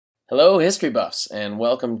Hello, history buffs, and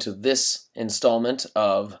welcome to this installment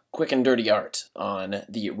of Quick and Dirty Art on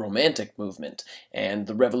the Romantic movement and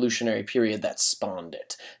the revolutionary period that spawned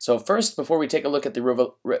it. So first, before we take a look at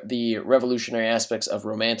the revolutionary aspects of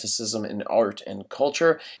Romanticism in art and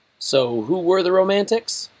culture, so who were the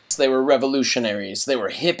Romantics? They were revolutionaries. They were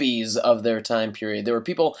hippies of their time period. They were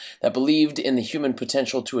people that believed in the human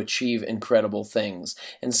potential to achieve incredible things.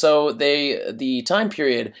 And so the time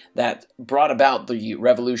period that brought about the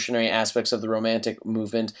revolutionary aspects of the Romantic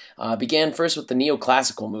movement began first with the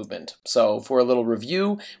neoclassical movement. So for a little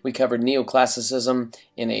review, we covered neoclassicism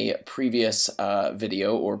in a previous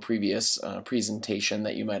video or previous presentation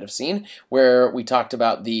that you might have seen, where we talked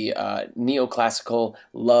about the neoclassical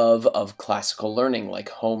love of classical learning, like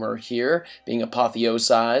Homer here being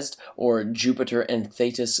apotheosized, or Jupiter and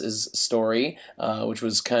Thetis' story, which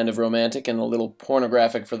was kind of romantic and a little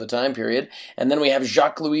pornographic for the time period. And then we have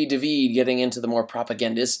Jacques-Louis David getting into the more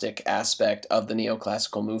propagandistic aspect of the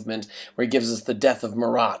neoclassical movement, where he gives us the death of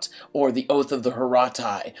Marat, or the oath of the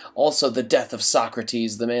Horatii, also the death of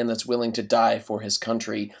Socrates, the man that's willing to die for his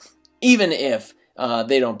country, even if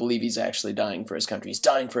they don't believe he's actually dying for his country. He's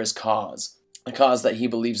dying for his cause. A cause that he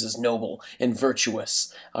believes is noble and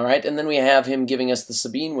virtuous. All right, and then we have him giving us the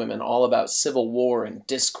Sabine women, all about civil war and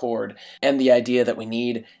discord, and the idea that we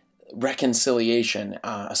need reconciliation,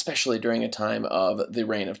 especially during a time of the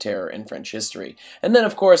Reign of Terror in French history. And then,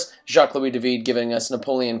 of course, Jacques-Louis David giving us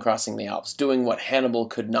Napoleon crossing the Alps, doing what Hannibal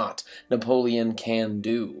could not, Napoleon can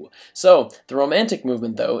do. So, the Romantic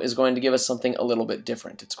movement, though, is going to give us something a little bit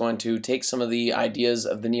different. It's going to take some of the ideas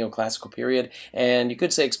of the neoclassical period, and you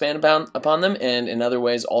could say expand upon them, and in other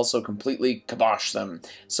ways also completely kibosh them.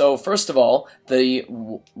 So, first of all, the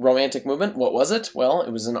Romantic movement, what was it? Well,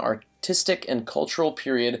 it was an artistic and cultural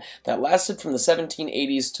period that lasted from the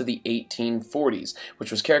 1780s to the 1840s, which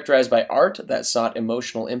was characterized by art that sought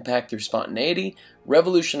emotional impact through spontaneity,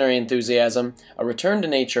 revolutionary enthusiasm, a return to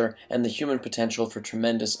nature, and the human potential for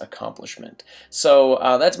tremendous accomplishment. So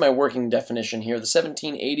that's my working definition here. The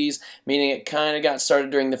 1780s, meaning it kind of got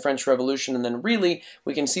started during the French Revolution, and then really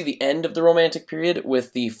we can see the end of the Romantic period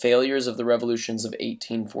with the failures of the revolutions of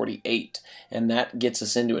 1848, and that gets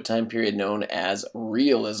us into a time period known as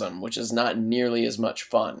realism, which is not nearly as much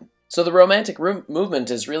fun. So the Romantic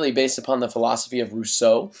movement is really based upon the philosophy of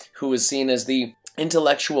Rousseau, who is seen as the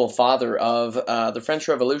intellectual father of the French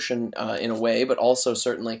Revolution in a way, but also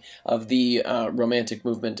certainly of the Romantic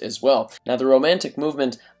movement as well. Now, the Romantic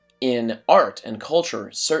movement in art and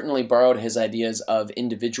culture certainly borrowed his ideas of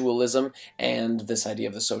individualism and this idea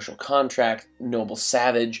of the social contract, noble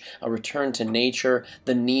savage, a return to nature,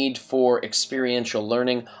 the need for experiential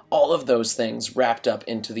learning, all of those things wrapped up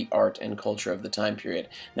into the art and culture of the time period.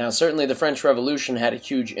 Now, certainly the French Revolution had a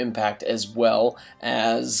huge impact, as well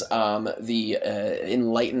as the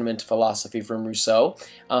Enlightenment philosophy from Rousseau.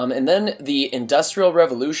 And then the Industrial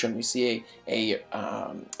Revolution, we see a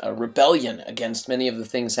rebellion against many of the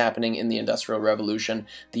things happening in the Industrial Revolution,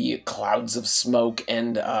 the clouds of smoke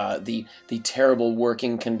and the terrible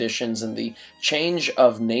working conditions and the change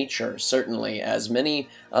of nature, certainly, as many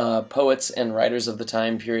poets and writers of the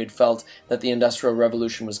time period felt that the Industrial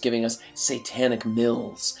Revolution was giving us satanic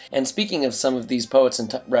mills. And speaking of some of these poets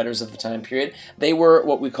and writers of the time period, they were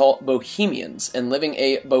what we call bohemians and living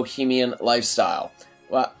a bohemian lifestyle.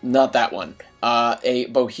 Well, not that one. A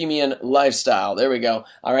bohemian lifestyle. There we go.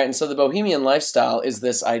 All right, and so the bohemian lifestyle is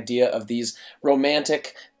this idea of these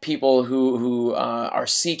romantic people who are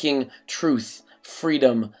seeking truth,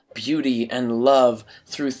 freedom, beauty, and love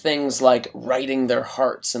through things like writing their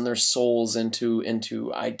hearts and their souls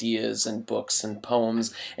into ideas and books and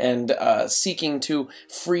poems, and seeking to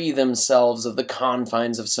free themselves of the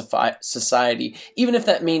confines of society, even if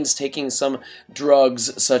that means taking some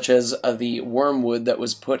drugs such as the wormwood that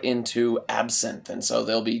was put into absinthe. And so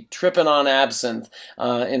they'll be tripping on absinthe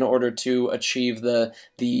in order to achieve the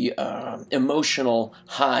emotional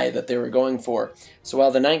high that they were going for. So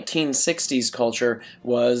while the 1960s culture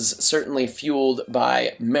was certainly fueled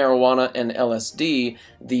by marijuana and LSD,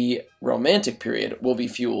 the Romantic period will be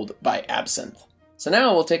fueled by absinthe. So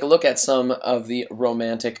now we'll take a look at some of the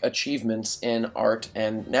Romantic achievements in art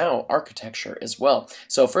and now architecture as well.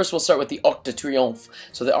 So first we'll start with the Arc de Triomphe.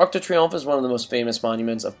 So the Arc de Triomphe is one of the most famous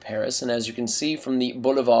monuments of Paris, and as you can see from the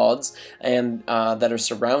boulevards and that are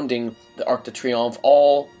surrounding the Arc de Triomphe,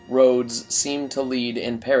 all roads seem to lead,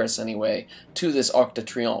 in Paris anyway, to this Arc de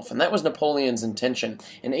Triomphe, and that was Napoleon's intention.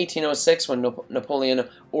 In 1806, when Napoleon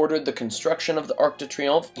ordered the construction of the Arc de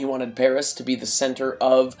Triomphe, he wanted Paris to be the center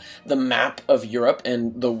of the map of Europe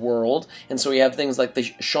and the world, and so we have things like the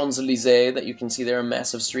Champs-Élysées that you can see there, a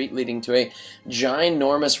massive street leading to a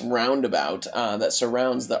ginormous roundabout that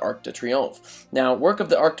surrounds the Arc de Triomphe. Now, work of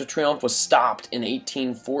the Arc de Triomphe was stopped in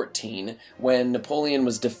 1814 when Napoleon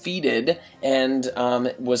was defeated, and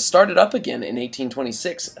was started up again in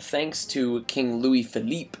 1826 thanks to King Louis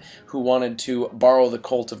Philippe, who wanted to borrow the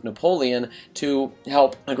cult of Napoleon to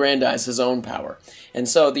help aggrandize his own power. And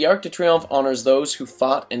so the Arc de Triomphe honors those who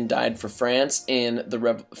fought and died for France in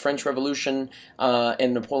the French Revolution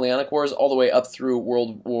and Napoleonic Wars, all the way up through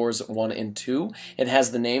World Wars I and II. It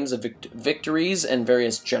has the names of victories and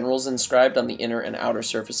various generals inscribed on the inner and outer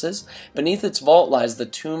surfaces. Beneath its vault lies the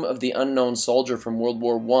tomb of the unknown soldier from World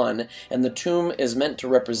War I, and the tomb is meant to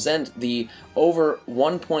represent the over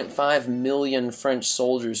 1.5 million French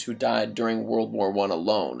soldiers who died during World War I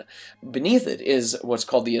alone. Beneath it is what's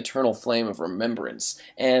called the Eternal Flame of Remembrance,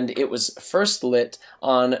 and it was first lit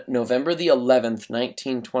on November the 11th,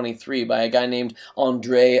 1923 by a guy named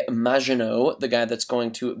André Maginot, the guy that's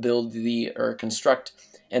going to build or construct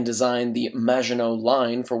and design the Maginot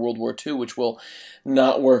Line for World War II, which will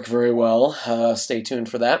not work very well. Stay tuned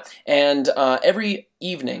for that. And every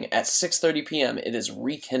evening at 6:30 p.m. it is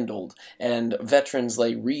rekindled, and veterans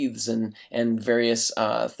lay wreaths and various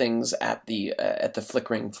things at the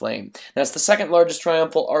flickering flame. Now, it's the second largest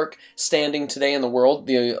triumphal arch standing today in the world.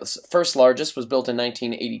 The first largest was built in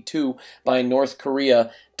 1982 by North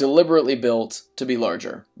Korea, deliberately built to be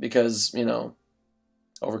larger because, you know,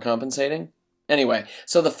 overcompensating. Anyway,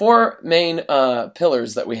 so the four main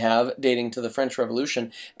pillars that we have dating to the French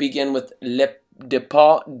Revolution begin with Le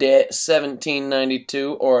Départ de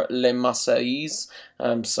 1792, or Les Marseillaise.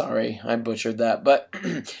 I'm sorry, I butchered that, but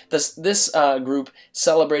this group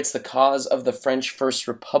celebrates the cause of the French First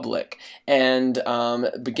Republic, and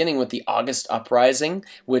beginning with the August Uprising,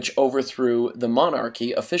 which overthrew the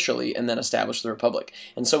monarchy officially and then established the Republic.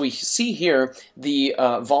 And so we see here the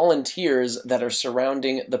volunteers that are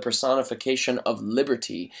surrounding the personification of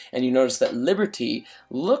liberty, and you notice that liberty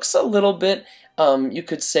looks a little bit, you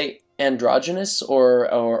could say, androgynous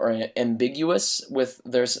or ambiguous with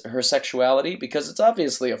her sexuality, because it's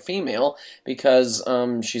obviously a female, because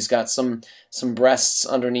she's got some breasts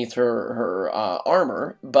underneath her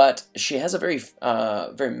armor, but she has a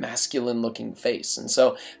very masculine looking face, and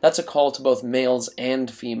so that's a call to both males and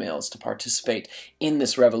females to participate in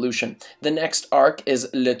this revolution. The next arc is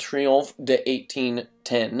Le Triomphe de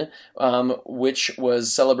 1810, which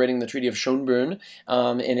was celebrating the Treaty of Schönbrunn,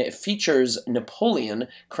 and it features Napoleon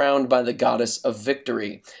crowned by the goddess of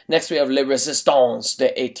victory. Next we have Le Résistance de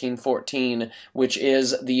 1814, which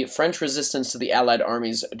is the French resistance to the Allied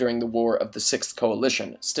armies during the War of the Sixth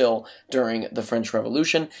Coalition, still during the French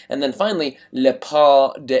Revolution. And then finally, Le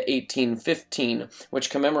Pas de 1815, which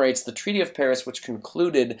commemorates the Treaty of Paris, which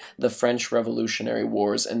concluded the French Revolutionary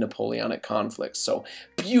Wars and Napoleonic conflicts. So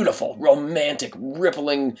beautiful, romantic,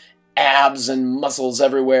 rippling abs and muscles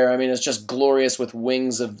everywhere. I mean, it's just glorious with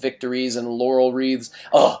wings of victories and laurel wreaths.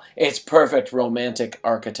 Oh, it's perfect romantic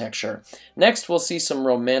architecture. Next, we'll see some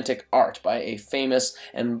romantic art by a famous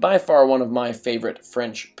and by far one of my favorite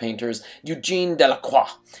French painters, Eugène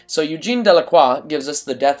Delacroix. So Eugène Delacroix gives us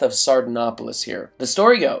the death of Sardanapalus here. The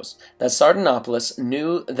story goes that Sardanapalus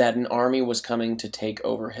knew that an army was coming to take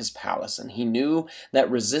over his palace, and he knew that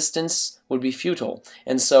resistance would be futile.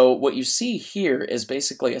 And so what you see here is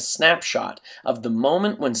basically a snapshot of the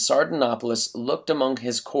moment when Sardanapalus looked among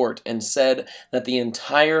his court and said that the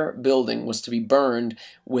entire building was to be burned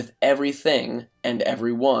with everything and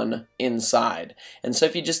everyone inside. And so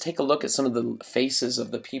if you just take a look at some of the faces of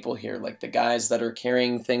the people here, like the guys that are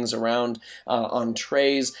carrying things around on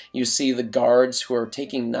trays, you see the guards who are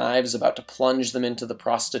taking knives about to plunge them into the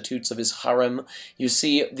prostitutes of his harem. You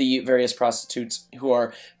see the various prostitutes who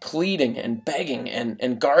are pleading and begging,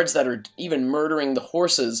 and guards that are even murdering the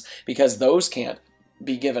horses because those can't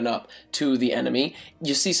be given up to the enemy.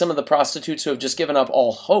 You see some of the prostitutes who have just given up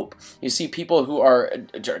all hope. You see people who are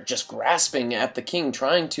just grasping at the king,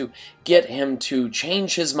 trying to get him to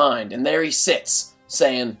change his mind, and there he sits,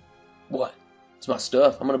 saying, "What? It's my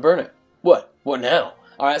stuff. I'm going to burn it. What? What now?"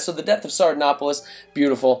 Alright, so the death of Sardanapalus,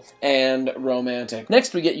 beautiful and romantic.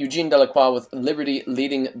 Next we get Eugène Delacroix with Liberty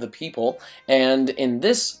Leading the People, and in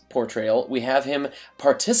this portrayal, we have him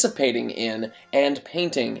participating in and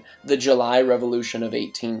painting the July Revolution of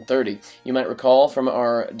 1830. You might recall from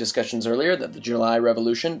our discussions earlier that the July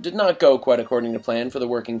Revolution did not go quite according to plan for the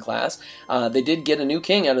working class. They did get a new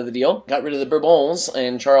king out of the deal, got rid of the Bourbons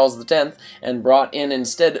and Charles X, and brought in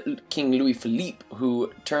instead King Louis Philippe,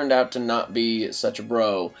 who turned out to not be such a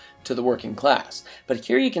bro to the working class. But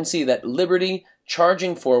here you can see that liberty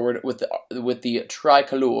charging forward with the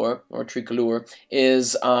tricolor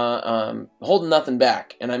is holding nothing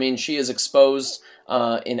back. And I mean, she is exposed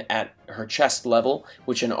at her chest level,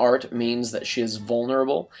 which in art means that she is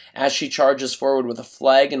vulnerable, as she charges forward with a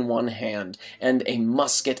flag in one hand and a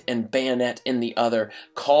musket and bayonet in the other,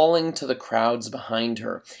 calling to the crowds behind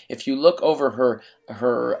her. If you look over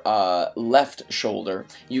her left shoulder,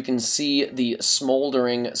 you can see the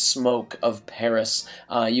smoldering smoke of Paris.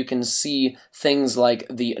 You can see things like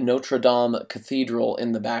the Notre Dame Cathedral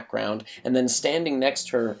in the background, and then standing next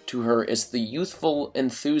to her is the youthful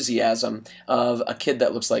enthusiasm of a kid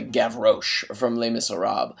that looks like Gavroche from Les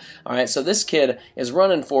Miserables. Alright, so this kid is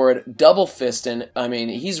running forward, double fisting. I mean,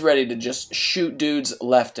 he's ready to just shoot dudes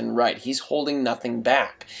left and right. He's holding nothing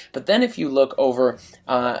back. But then if you look over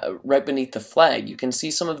right beneath the flag, you can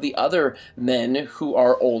see some of the other men who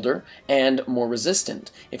are older and more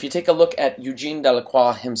resistant. If you take a look at Eugene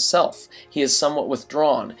Delacroix himself, he is somewhat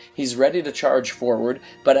withdrawn. He's ready to charge forward,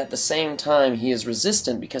 but at the same time he is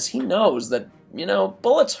resistant because he knows that, you know,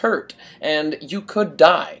 bullets hurt, and you could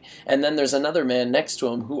die. And then there's another man next to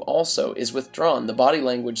him who also is withdrawn. The body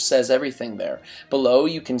language says everything there. Below,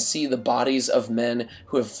 you can see the bodies of men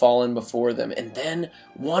who have fallen before them. And then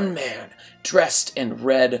one man, dressed in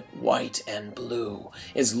red, white, and blue,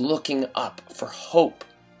 is looking up for hope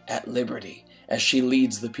at liberty as she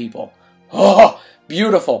leads the people. Oh,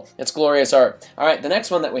 beautiful. It's glorious art. All right, the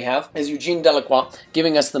next one that we have is Eugene Delacroix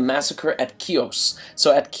giving us the massacre at Chios.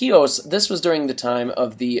 So at Chios, this was during the time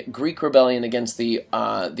of the Greek rebellion against the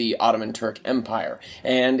Ottoman Turk Empire.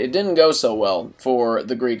 And it didn't go so well for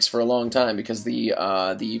the Greeks for a long time because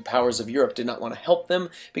the powers of Europe did not want to help them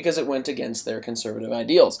because it went against their conservative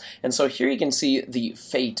ideals. And so here you can see the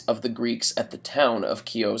fate of the Greeks at the town of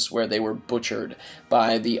Chios, where they were butchered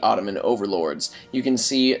by the Ottoman overlords. You can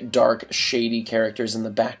see dark, shady characters in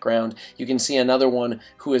the background. You can see another one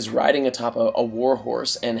who is riding atop a war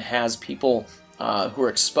horse and has people who are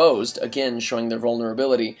exposed, again showing their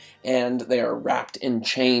vulnerability, and they are wrapped in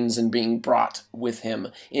chains and being brought with him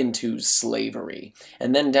into slavery.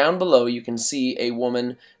 And then down below you can see a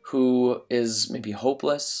woman who is maybe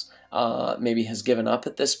hopeless, maybe has given up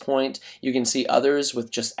at this point. You can see others with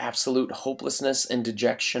just absolute hopelessness and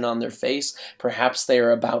dejection on their face. Perhaps they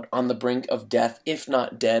are about on the brink of death, if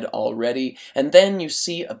not dead already. And then you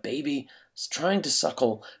see a baby trying to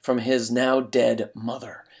suckle from his now dead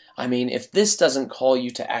mother. I mean, if this doesn't call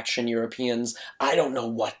you to action, Europeans, I don't know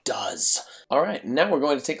what does. Alright, now we're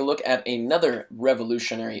going to take a look at another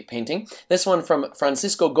revolutionary painting. This one from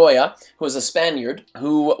Francisco Goya, who was a Spaniard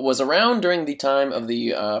who was around during the time of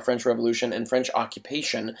the French Revolution and French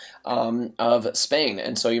occupation of Spain.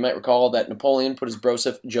 And so you might recall that Napoleon put his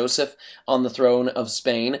brother Joseph on the throne of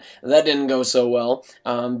Spain. That didn't go so well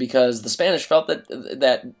because the Spanish felt that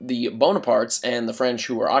the Bonapartes and the French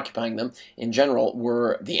who were occupying them in general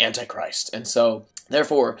were the Antichrist. And so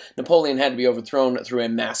therefore, Napoleon had to be overthrown through a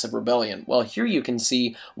massive rebellion. Well, here you can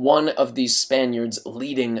see one of these Spaniards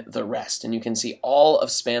leading the rest, and you can see all of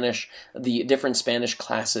the different Spanish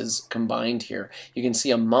classes combined here. You can see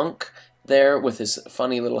a monk there with his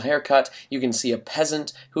funny little haircut. You can see a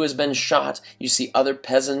peasant who has been shot. You see other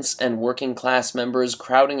peasants and working class members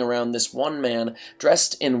crowding around this one man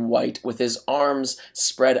dressed in white with his arms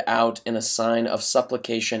spread out in a sign of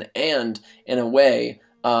supplication and, in a way,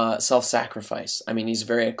 self-sacrifice. I mean, he's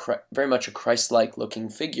very much a Christ-like looking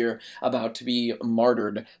figure about to be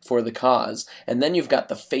martyred for the cause. And then you've got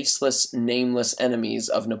the faceless, nameless enemies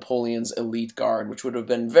of Napoleon's elite guard, which would have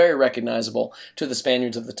been very recognizable to the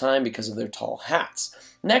Spaniards of the time because of their tall hats.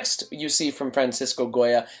 Next, you see from Francisco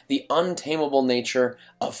Goya the untamable nature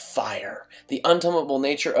of fire, the untamable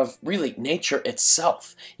nature of, really, nature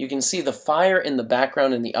itself. You can see the fire in the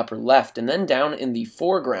background in the upper left, and then down in the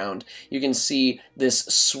foreground, you can see this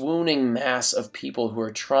swooning mass of people who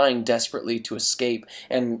are trying desperately to escape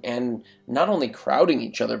and not only crowding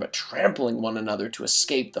each other, but trampling one another to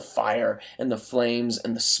escape the fire and the flames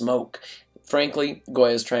and the smoke. Frankly,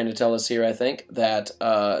 Goya is trying to tell us here, I think, that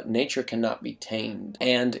nature cannot be tamed,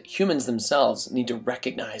 and humans themselves need to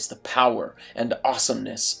recognize the power and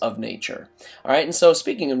awesomeness of nature. All right, and so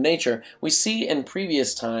speaking of nature, we see in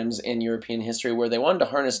previous times in European history where they wanted to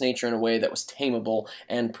harness nature in a way that was tameable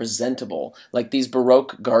and presentable, like these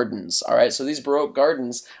Baroque gardens. All right, so these Baroque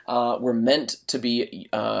gardens were meant to be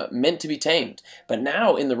tamed, but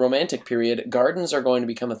now in the Romantic period, gardens are going to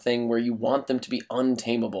become a thing where you want them to be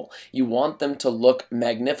untamable. You want them to look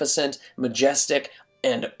magnificent, majestic,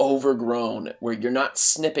 and overgrown, where you're not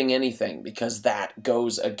snipping anything because that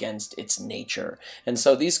goes against its nature. And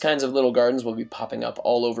so these kinds of little gardens will be popping up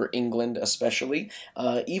all over England, especially,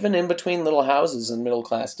 even in between little houses in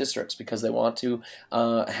middle-class districts, because they want to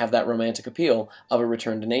have that romantic appeal of a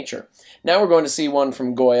return to nature. Now we're going to see one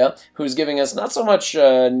from Goya, who's giving us not so much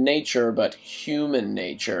nature, but human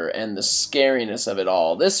nature and the scariness of it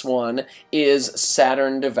all. This one is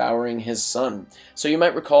Saturn devouring his son. So you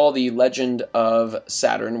might recall the legend of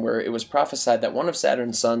Saturn, where it was prophesied that one of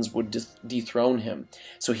Saturn's sons would dethrone him.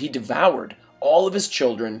 So he devoured all of his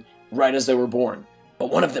children right as they were born. But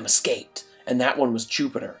one of them escaped, and that one was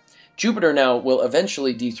Jupiter. Jupiter now will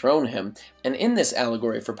eventually dethrone him, and in this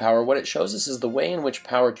allegory for power, what it shows us is the way in which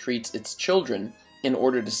power treats its children in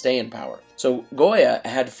order to stay in power. So Goya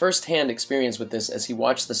had first-hand experience with this as he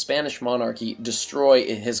watched the Spanish monarchy destroy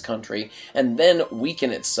his country and then weaken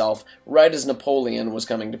itself right as Napoleon was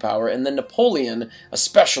coming to power, and then Napoleon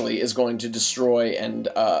especially is going to destroy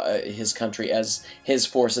his country as his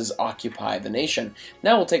forces occupy the nation.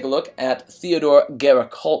 Now we'll take a look at Theodore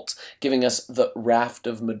Garicault giving us the Raft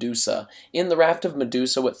of Medusa. In the Raft of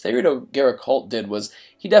Medusa, what Theodore Garicault did was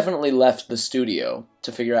he definitely left the studio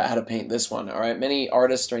to figure out how to paint this one. All right, many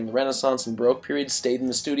artists during the Renaissance and Baroque period stayed in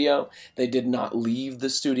the studio. They did not leave the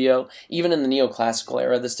studio. Even in the neoclassical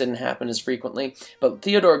era, this didn't happen as frequently. But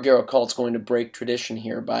Theodore Garicault's going to break tradition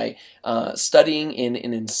here by studying in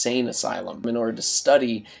an insane asylum in order to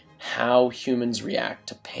study how humans react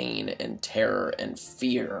to pain and terror and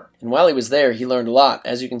fear. And while he was there, he learned a lot,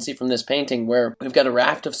 as you can see from this painting, where we've got a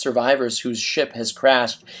raft of survivors whose ship has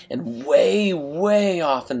crashed, and way, way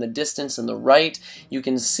off in the distance on the right, you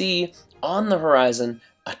can see on the horizon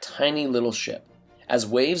a tiny little ship. As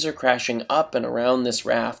waves are crashing up and around this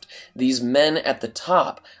raft, these men at the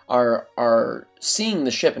top are seeing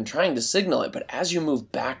the ship and trying to signal it, but as you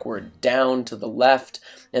move backward down to the left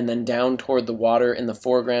and then down toward the water in the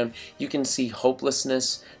foreground, you can see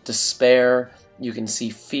hopelessness, despair, you can see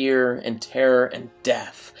fear and terror and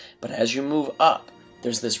death. But as you move up,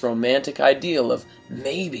 there's this romantic ideal of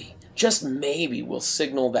maybe, just maybe, we'll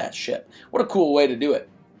signal that ship. What a cool way to do it.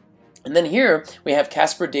 And then here we have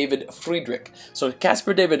Caspar David Friedrich. So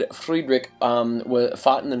Caspar David Friedrich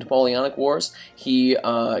fought in the Napoleonic Wars. He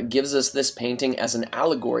gives us this painting as an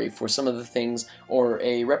allegory for some of the things, or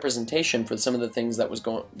a representation for some of the things that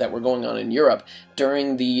were going on in Europe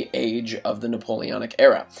during the age of the Napoleonic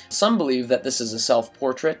era. Some believe that this is a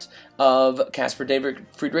self-portrait of Caspar David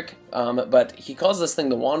Friedrich, but he calls this thing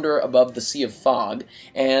the Wanderer Above the Sea of Fog,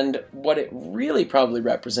 and what it really probably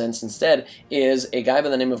represents instead is a guy by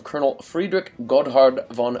the name of Colonel Friedrich Gotthard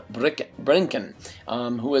von Brincken,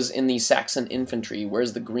 who was in the Saxon infantry,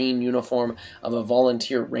 wears the green uniform of a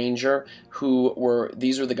volunteer ranger,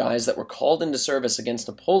 these were the guys that were called into service against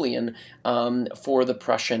Napoleon for the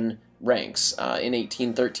Prussian ranks in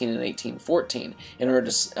 1813 and 1814 in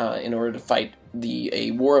order to fight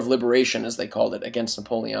a war of liberation, as they called it, against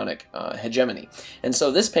Napoleonic hegemony. And so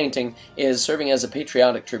this painting is serving as a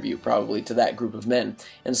patriotic tribute, probably, to that group of men.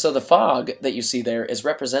 And so the fog that you see there is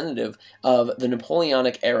representative of the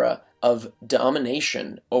Napoleonic era of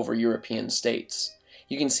domination over European states.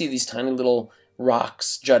 You can see these tiny little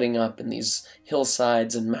rocks jutting up and these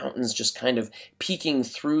hillsides and mountains just kind of peeking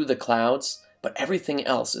through the clouds, but everything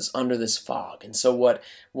else is under this fog. And so what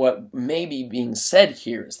may be being said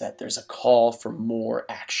here is that there's a call for more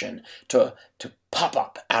action, to pop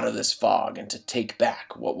up out of this fog and to take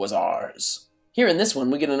back what was ours. Here in this one,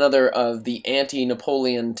 we get another of the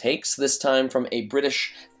anti-Napoleon takes, this time from a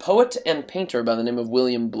British poet and painter by the name of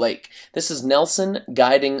William Blake. This is Nelson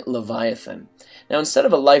guiding Leviathan. Now, instead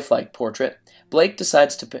of a lifelike portrait, Blake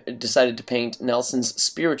decided to paint Nelson's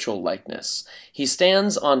spiritual likeness. He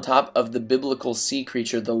stands on top of the biblical sea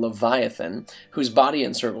creature, the Leviathan, whose body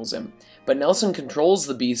encircles him. But Nelson controls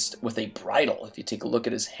the beast with a bridle, if you take a look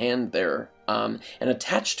at his hand there, and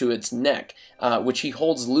attached to its neck, which he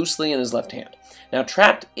holds loosely in his left hand. Now,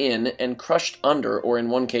 trapped in and crushed under, or in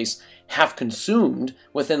one case, half consumed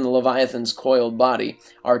within the Leviathan's coiled body,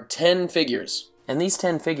 are 10 figures. And these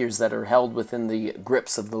 10 figures that are held within the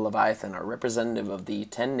grips of the Leviathan are representative of the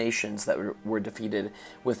 10 nations that were defeated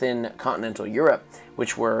within continental Europe,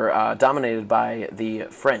 which were dominated by the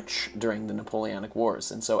French during the Napoleonic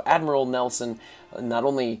Wars. And so Admiral Nelson, not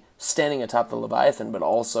only standing atop the Leviathan, but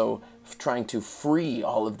also trying to free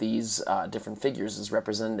all of these different figures, is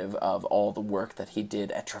representative of all the work that he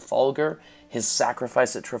did at Trafalgar, his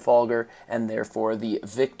sacrifice at Trafalgar, and therefore the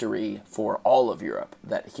victory for all of Europe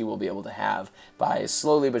that he will be able to have by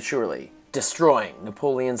slowly but surely destroying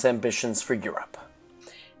Napoleon's ambitions for Europe.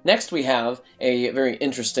 Next we have a very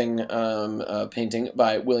interesting painting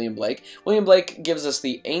by William Blake. William Blake gives us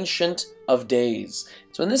the Ancient of Days.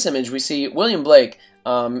 So in this image we see William Blake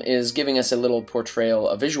is giving us a little portrayal,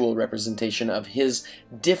 a visual representation of his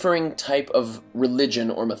differing type of religion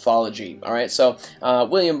or mythology. Alright, so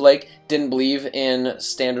William Blake didn't believe in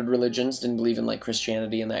standard religions, didn't believe in like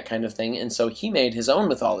Christianity and that kind of thing, and so he made his own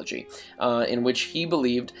mythology, in which he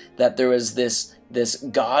believed that there was this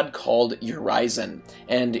god called Urizen,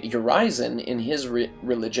 and Urizen in his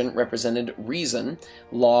religion represented reason,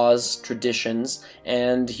 laws, traditions,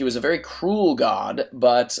 and he was a very cruel god,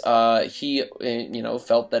 but he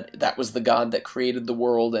felt that that was the god that created the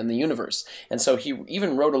world and the universe. And so he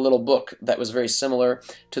even wrote a little book that was very similar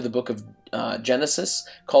to the book of Genesis,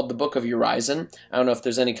 called the Book of Urizen. I don't know if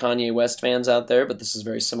there's any Kanye West fans out there, but this is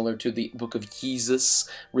very similar to the Book of Jesus,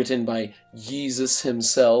 written by Jesus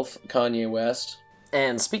himself, Kanye West.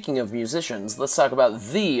 And speaking of musicians, let's talk about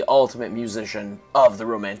the ultimate musician of the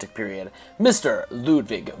Romantic period, Mr.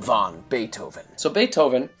 Ludwig van Beethoven. So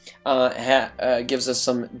Beethoven gives us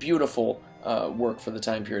some beautiful work for the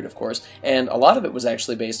time period, of course, and a lot of it was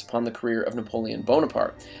actually based upon the career of Napoleon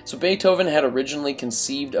Bonaparte. So Beethoven had originally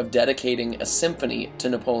conceived of dedicating a symphony to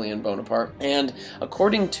Napoleon Bonaparte, and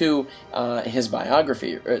according to his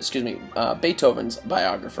biography, Beethoven's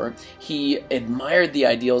biographer, he admired the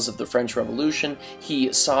ideals of the French Revolution.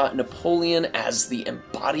 He saw Napoleon as the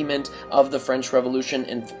embodiment of the French Revolution,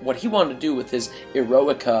 and what he wanted to do with his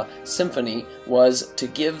Eroica symphony was to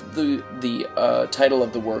give the title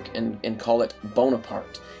of the work and call it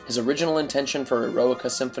Bonaparte. His original intention for Eroica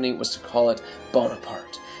Symphony was to call it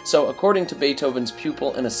Bonaparte. So according to Beethoven's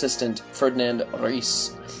pupil and assistant Ferdinand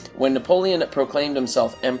Ries, when Napoleon proclaimed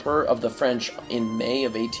himself Emperor of the French in May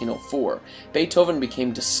of 1804, Beethoven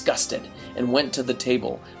became disgusted and went to the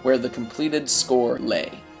table where the completed score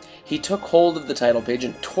lay. He took hold of the title page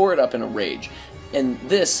and tore it up in a rage. And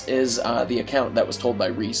this is the account that was told by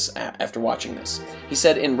Ries after watching this. He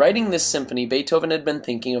said, in writing this symphony, Beethoven had been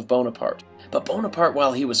thinking of Bonaparte, but Bonaparte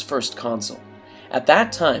while he was first consul. At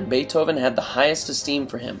that time, Beethoven had the highest esteem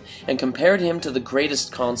for him and compared him to the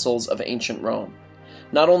greatest consuls of ancient Rome.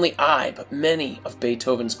 Not only I, but many of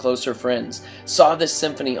Beethoven's closer friends saw this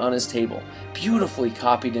symphony on his table, beautifully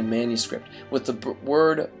copied in manuscript, with the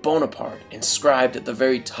word Bonaparte inscribed at the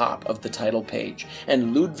very top of the title page,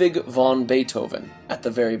 and Ludwig von Beethoven at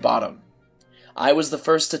the very bottom. I was the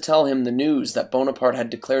first to tell him the news that Bonaparte had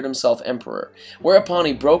declared himself emperor, whereupon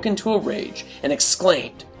he broke into a rage and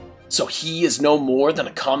exclaimed, "So he is no more than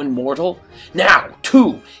a common mortal? Now,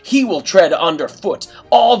 too, he will tread underfoot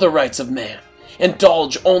all the rights of man,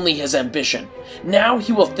 indulge only his ambition. Now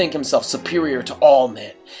he will think himself superior to all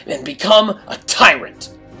men, and become a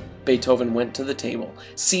tyrant." Beethoven went to the table,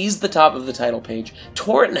 seized the top of the title page,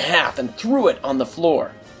 tore it in half, and threw it on the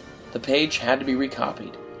floor. The page had to be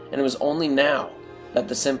recopied, and it was only now that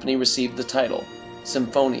the symphony received the title,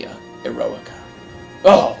 Symphonia Eroica.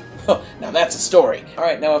 Oh! Now that's a story.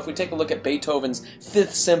 Alright, now if we take a look at Beethoven's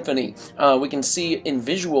Fifth Symphony, we can see in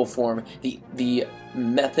visual form the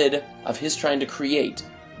method of his trying to create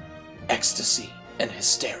ecstasy and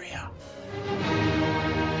hysteria.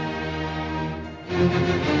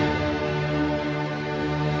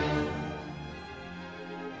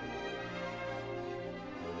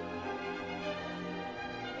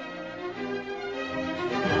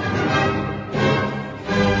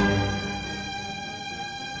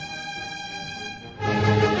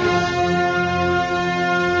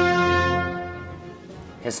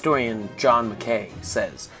 Historian John Mackay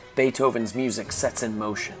says, Beethoven's music sets in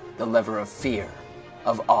motion the lever of fear,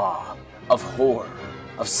 of awe, of horror,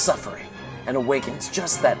 of suffering, and awakens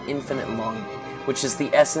just that infinite longing, which is the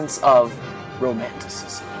essence of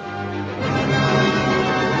Romanticism.